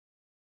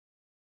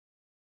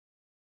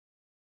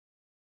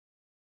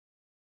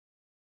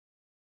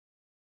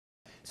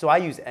So I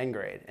use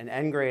nGrade, and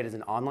nGrade is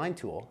an online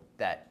tool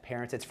that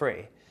parents, it's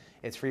free.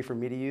 It's free for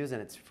me to use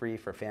and it's free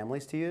for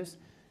families to use.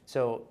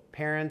 So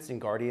parents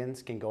and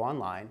guardians can go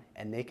online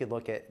and they could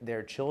look at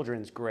their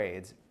children's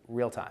grades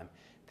real time.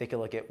 They could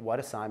look at what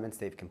assignments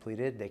they've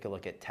completed. They could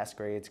look at test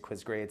grades,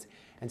 quiz grades.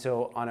 And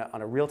so on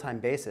a real-time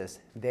basis,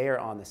 they are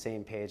on the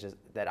same page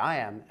that I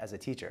am as a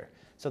teacher.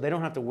 So they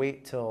don't have to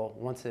wait till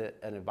once an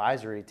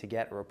advisory to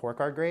get a report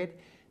card grade.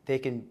 They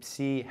can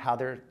see how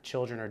their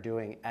children are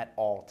doing at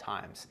all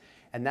times.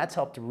 And that's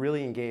helped to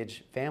really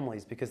engage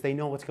families because they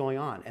know what's going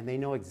on and they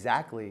know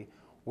exactly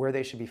where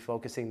they should be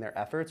focusing their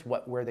efforts,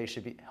 where they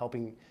should be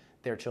helping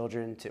their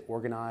children to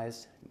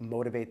organize,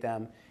 motivate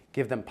them,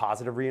 give them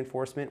positive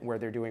reinforcement where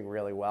they're doing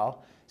really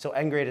well. So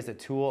nGrade is a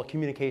tool, a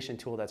communication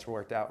tool that's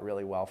worked out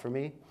really well for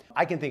me.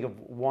 I can think of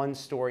one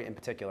story in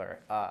particular.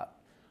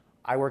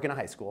 I work in a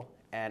high school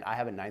and I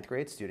have a 9th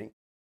grade student.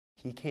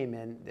 He came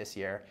in this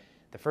year.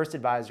 The first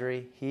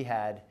advisory, he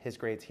had his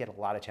grades, he had a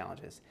lot of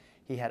challenges.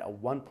 He had a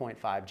 1.5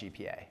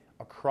 GPA.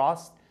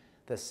 Across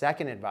the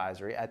second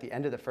advisory, at the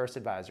end of the first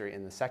advisory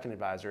and the second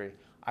advisory,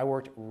 I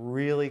worked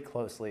really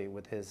closely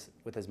with his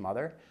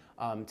mother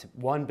to,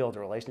 one, build a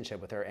relationship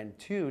with her, and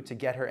two, to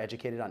get her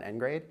educated on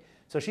nGrade.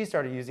 So she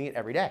started using it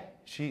every day.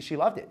 She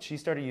loved it. She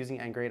started using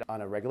nGrade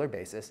on a regular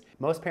basis.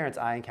 Most parents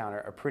I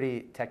encounter are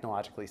pretty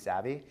technologically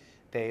savvy.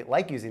 They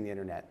like using the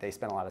internet. They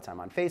spend a lot of time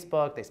on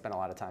Facebook. They spend a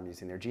lot of time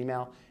using their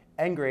Gmail.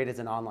 nGrade is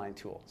an online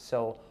tool.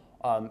 So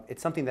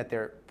it's something that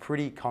they're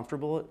pretty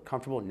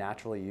comfortable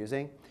naturally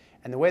using.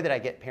 And the way that I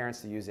get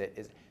parents to use it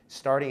is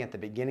starting at the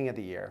beginning of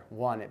the year,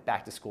 one, at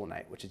back to school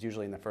night, which is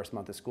usually in the first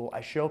month of school,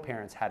 I show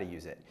parents how to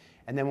use it.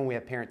 And then when we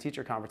have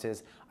parent-teacher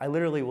conferences, I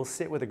literally will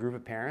sit with a group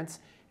of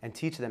parents and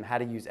teach them how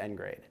to use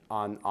nGrade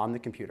on the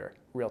computer,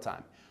 real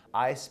time.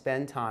 I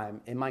spend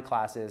time in my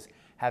classes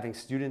having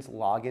students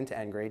log into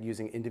nGrade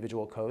using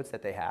individual codes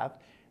that they have.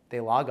 They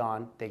log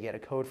on, they get a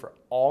code for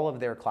all of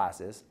their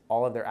classes,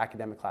 all of their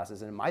academic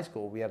classes. And in my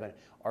school, we have an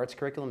arts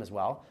curriculum as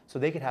well. So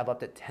they could have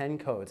up to 10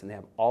 codes and they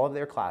have all of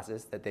their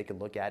classes that they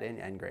could look at in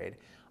nGrade.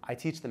 I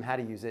teach them how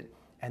to use it,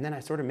 and then I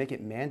sort of make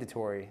it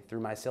mandatory through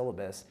my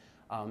syllabus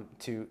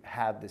to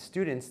have the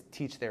students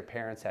teach their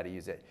parents how to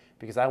use it.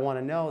 Because I want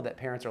to know that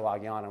parents are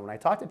logging on. And when I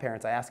talk to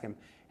parents, I ask them,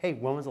 hey,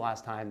 when was the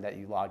last time that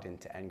you logged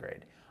into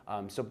nGrade?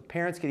 So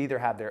parents could either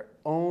have their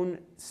own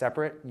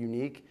separate,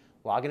 unique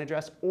login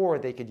address, or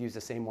they could use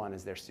the same one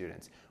as their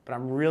students. But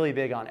I'm really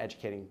big on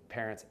educating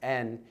parents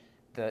and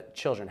the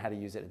children how to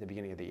use it at the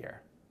beginning of the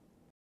year.